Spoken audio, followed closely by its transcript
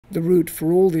The route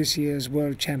for all this year's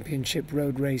World Championship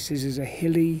road races is a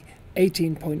hilly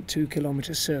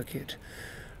 18.2-kilometre circuit,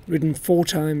 ridden 4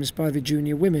 times by the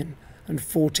junior women and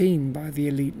 14 by the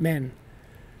elite men.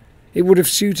 It would have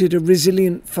suited a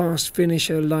resilient fast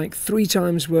finisher like 3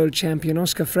 times world champion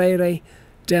Oscar Freire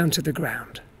down to the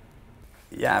ground.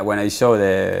 Yeah, when I saw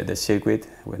the circuit,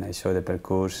 when I saw the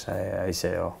parcours, I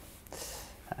said, oh,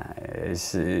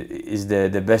 it's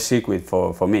the best circuit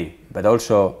for me, but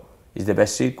also it's the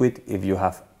best circuit if you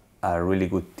have a really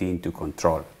good team to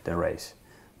control the race.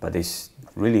 But it's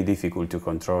really difficult to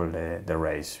control the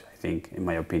race, I think, in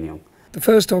my opinion. The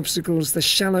first obstacle is the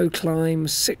shallow climb,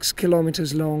 6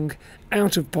 kilometres long,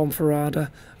 out of Ponferrada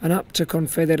and up to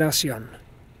Confederación.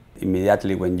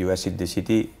 Immediately when you exit the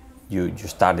city, you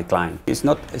start the climb. It's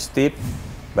not steep,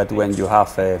 but when you have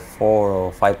 4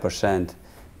 or 5%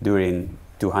 during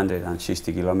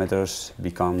 260 kilometers,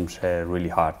 becomes really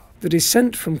hard. The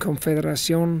descent from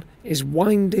Confederación is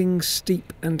winding,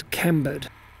 steep and cambered.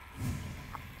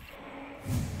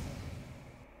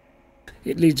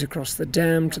 It leads across the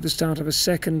dam to the start of a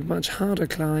second, much harder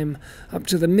climb up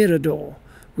to the Mirador,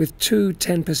 with 2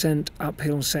 10%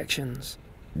 uphill sections.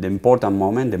 The important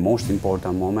moment, the most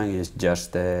important moment, is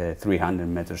just 300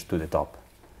 meters to the top.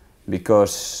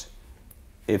 Because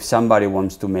if somebody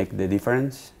wants to make the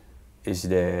difference, is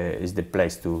the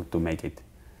place to make it.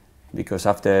 Because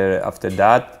after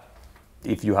that,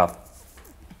 if you have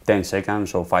 10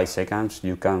 seconds or 5 seconds,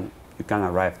 you can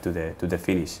arrive to the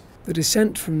finish. The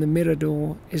descent from the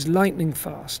Mirador is lightning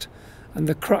fast, and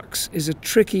the crux is a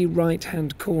tricky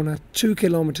right-hand corner 2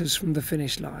 kilometres from the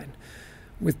finish line.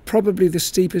 With probably the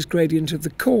steepest gradient of the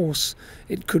course,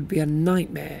 it could be a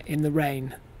nightmare in the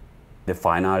rain. The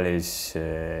final is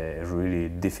really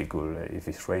difficult if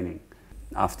it's raining.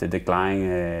 After the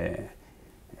climb,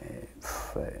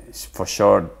 for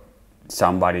sure,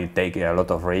 somebody take a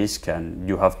lot of risk and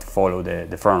you have to follow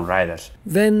the front riders.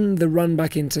 Then the run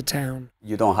back into town.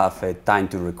 You don't have time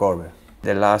to recover.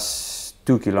 The last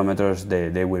 2 kilometers,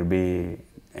 they will be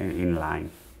in line.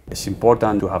 It's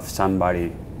important to have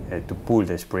somebody to pull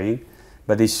the sprint,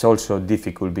 but it's also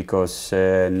difficult because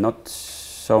not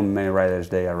so many riders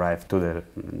they arrive to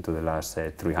the last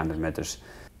 300 meters.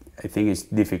 I think it's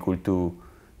difficult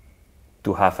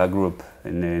to have a group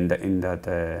in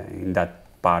that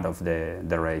part of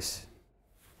the race.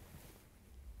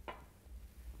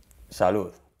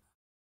 Salud.